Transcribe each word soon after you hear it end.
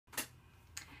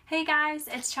Hey guys,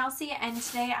 it's Chelsea and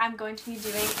today I'm going to be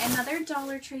doing another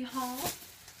Dollar Tree haul.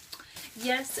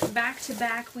 Yes, back to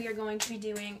back we are going to be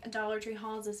doing Dollar Tree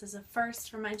hauls. This is a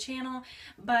first for my channel,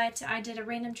 but I did a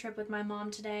random trip with my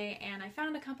mom today and I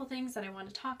found a couple things that I want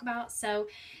to talk about. So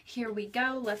here we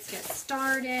go. Let's get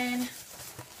started.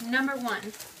 Number one,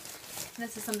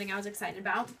 this is something I was excited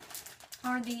about,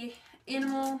 are the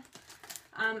Animal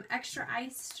extra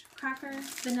iced crackers,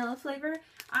 vanilla flavor.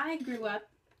 I grew up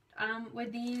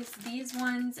with these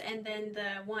ones, and then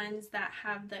the ones that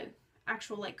have the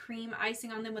actual like cream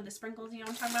icing on them with the sprinkles, you know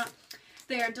what I'm talking about.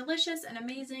 They are delicious and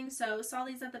amazing. So saw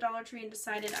these at the Dollar Tree and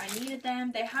decided I needed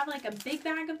them. They have like a big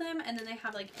bag of them, and then they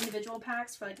have like individual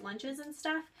packs for like lunches and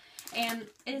stuff. And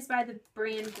it is by the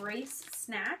brand Grace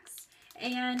Snacks,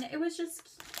 and it was just,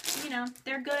 you know,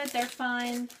 they're good, they're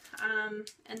fun,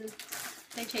 and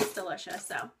they taste delicious.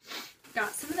 So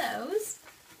got some of those.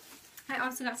 I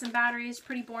also got some batteries,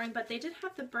 pretty boring, but they did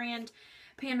have the brand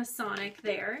Panasonic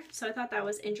there, so I thought that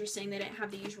was interesting. They didn't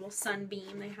have the usual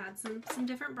Sunbeam. They had some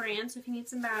different brands, so if you need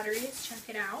some batteries, check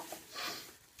it out.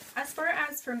 As far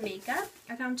as for makeup,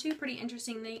 I found two pretty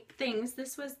interesting things.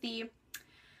 This was the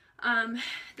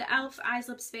e.l.f. Eyes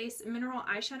Lips Face Mineral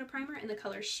Eyeshadow Primer in the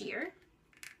color Sheer.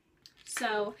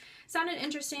 So, sounded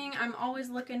interesting. I'm always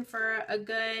looking for a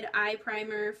good eye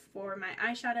primer for my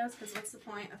eyeshadows, because what's the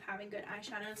point of having good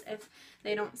eyeshadows if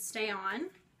they don't stay on?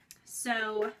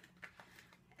 So,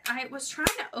 I was trying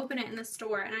to open it in the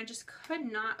store, and I just could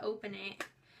not open it.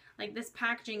 Like, this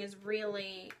packaging is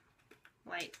really,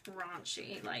 like,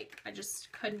 raunchy. Like, I just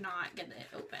could not get it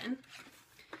open.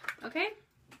 Okay?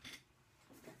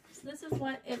 So, this is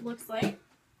what it looks like.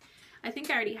 I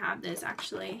think I already have this,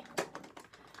 actually.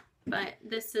 But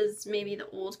this is maybe the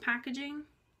old packaging.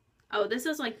 Oh, this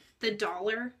is like the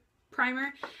dollar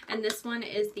primer, and this one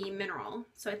is the mineral.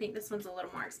 So I think this one's a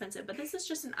little more expensive, but this is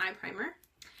just an eye primer.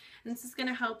 And this is going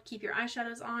to help keep your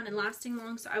eyeshadows on and lasting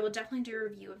long, so I will definitely do a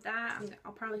review of that.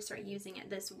 I'll probably start using it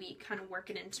this week, kind of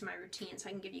work it into my routine so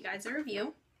I can give you guys a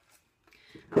review.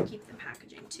 I'll keep the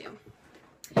packaging too.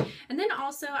 And then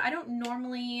also, I don't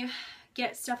normally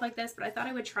get stuff like this, but I thought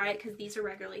I would try it because these are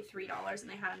regularly $3 and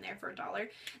they had them there for $1.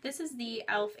 This is the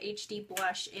e.l.f. HD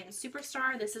blush in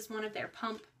Superstar. This is one of their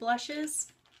pump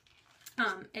blushes.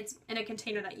 It's in a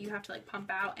container that you have to like pump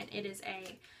out, and it is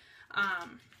a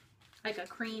like a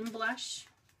cream blush.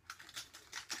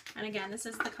 And again, this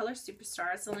is the color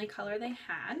Superstar. It's the only color they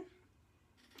had.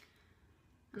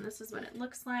 And this is what it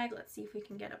looks like. Let's see if we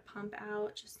can get a pump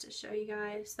out just to show you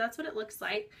guys. So that's what it looks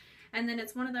like. And then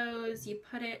it's one of those, you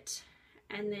put it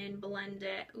and then blend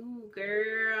it. Ooh,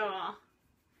 girl.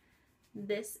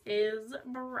 This is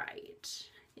bright.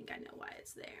 I think I know why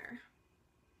it's there.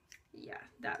 Yeah,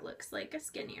 that looks like a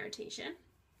skin irritation.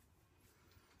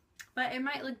 But it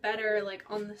might look better like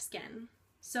on the skin.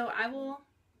 So I will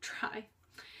try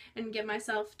and get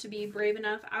myself to be brave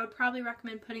enough. I would probably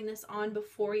recommend putting this on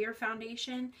before your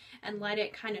foundation and let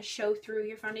it kind of show through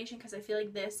your foundation, because I feel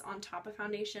like this on top of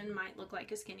foundation might look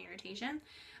like a skin irritation.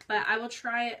 But I will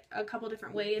try it a couple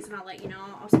different ways, and I'll let you know.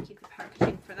 I'll also keep the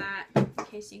packaging for that in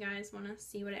case you guys want to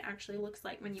see what it actually looks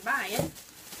like when you buy it.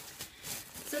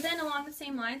 So then along the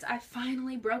same lines, I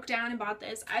finally broke down and bought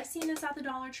this. I've seen this at the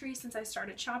Dollar Tree since I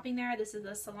started shopping there. This is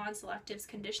the Salon Selectives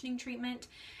Conditioning Treatment,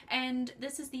 and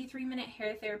this is the 3-minute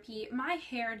hair therapy. My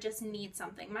hair just needs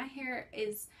something. My hair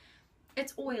is,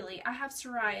 it's oily. I have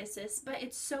psoriasis, but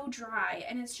it's so dry,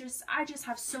 and it's just, I just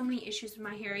have so many issues with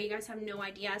my hair. You guys have no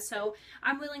idea. So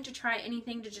I'm willing to try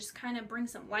anything to just kind of bring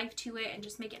some life to it and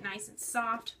just make it nice and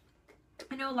soft.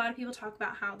 I know a lot of people talk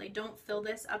about how they don't fill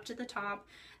this up to the top.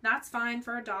 That's fine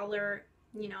for $1.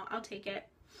 You know, I'll take it.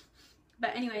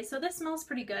 But anyway, so this smells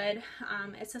pretty good.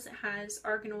 It says it has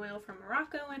argan oil from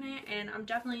Morocco in it, and I'm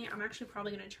actually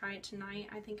probably going to try it tonight.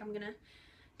 I think I'm going to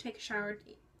take a shower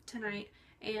tonight,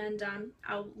 and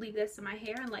I'll leave this in my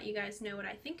hair and let you guys know what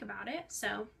I think about it.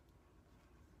 So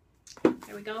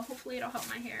there we go. Hopefully it'll help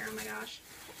my hair. Oh my gosh.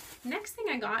 Next thing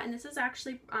I got, and this is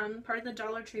actually part of the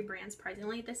Dollar Tree brand,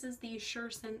 surprisingly, this is the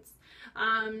SureSense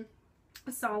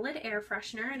solid air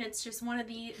freshener, and it's just one of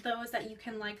those that you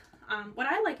can like, what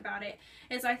I like about it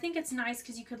is I think it's nice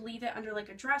because you could leave it under like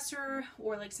a dresser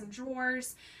or like some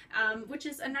drawers, which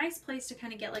is a nice place to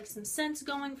kind of get like some scents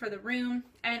going for the room.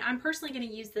 And I'm personally going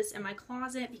to use this in my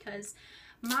closet because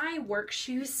my work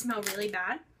shoes smell really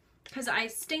bad because I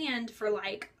stand for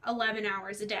like 11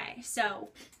 hours a day. So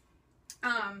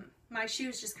my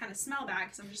shoes just kind of smell bad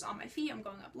because I'm just on my feet, I'm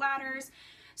going up ladders.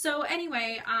 So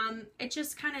anyway, it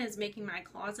just kind of is making my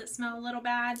closet smell a little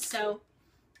bad. So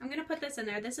I'm going to put this in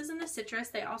there. This is in the citrus.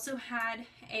 They also had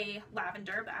a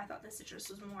lavender, but I thought the citrus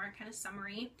was more kind of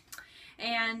summery.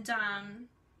 And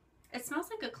It smells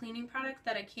like a cleaning product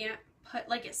that I can't put,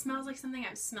 like, it smells like something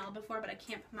I've smelled before, but I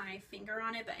can't put my finger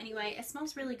on it. But anyway, it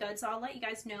smells really good, so I'll let you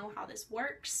guys know how this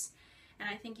works. And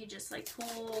I think you just like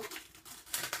pull,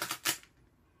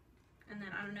 and then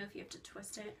I don't know if you have to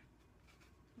twist it.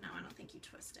 No, I don't think you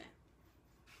twist it.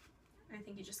 I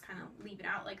think you just kind of leave it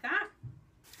out like that.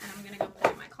 And I'm gonna go put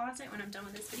it in my closet when I'm done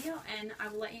with this video, and I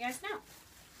will let you guys know.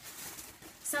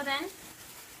 So then,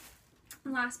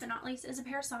 last but not least is a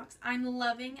pair of socks. I'm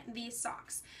loving these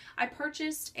socks. I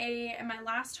purchased in my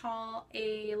last haul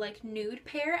a like nude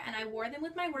pair, and I wore them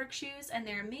with my work shoes, and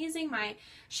they're amazing. My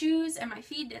shoes and my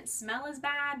feet didn't smell as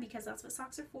bad because that's what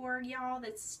socks are for, y'all.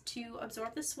 That's to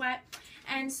absorb the sweat.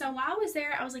 And so while I was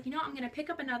there, I was like, you know, I'm gonna pick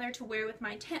up another to wear with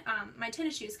my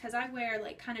tennis shoes, because I wear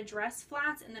like kind of dress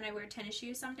flats and then I wear tennis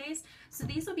shoes some days. So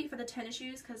these will be for the tennis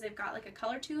shoes because they've got like a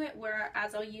color to it,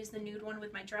 whereas I'll use the nude one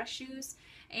with my dress shoes.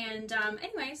 And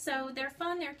anyway, so they're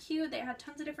fun, they're cute, they have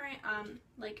tons of different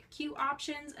like cute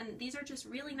options, and these are just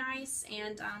really nice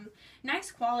and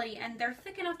nice quality, and they're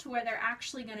thick enough to where they're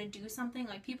actually going to do something.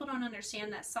 Like, people don't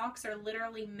understand that socks are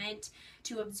literally meant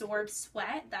to absorb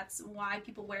sweat. That's why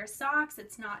people wear socks.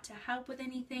 It's not to help with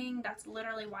anything. That's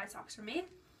literally why socks are made.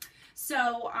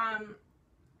 So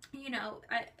you know,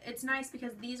 it's nice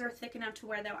because these are thick enough to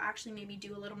where they'll actually maybe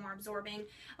do a little more absorbing.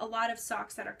 A lot of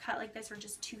socks that are cut like this are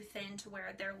just too thin to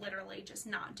where they're literally just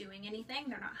not doing anything.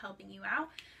 They're not helping you out.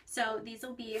 So these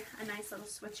will be a nice little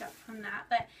switch up from that.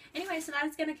 But anyway, so that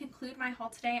is going to conclude my haul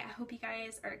today. I hope you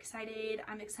guys are excited.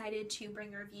 I'm excited to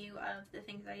bring a review of the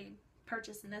things I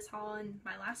purchased in this haul and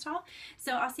my last haul.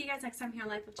 So I'll see you guys next time here on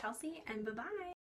Life with Chelsea, and bye-bye.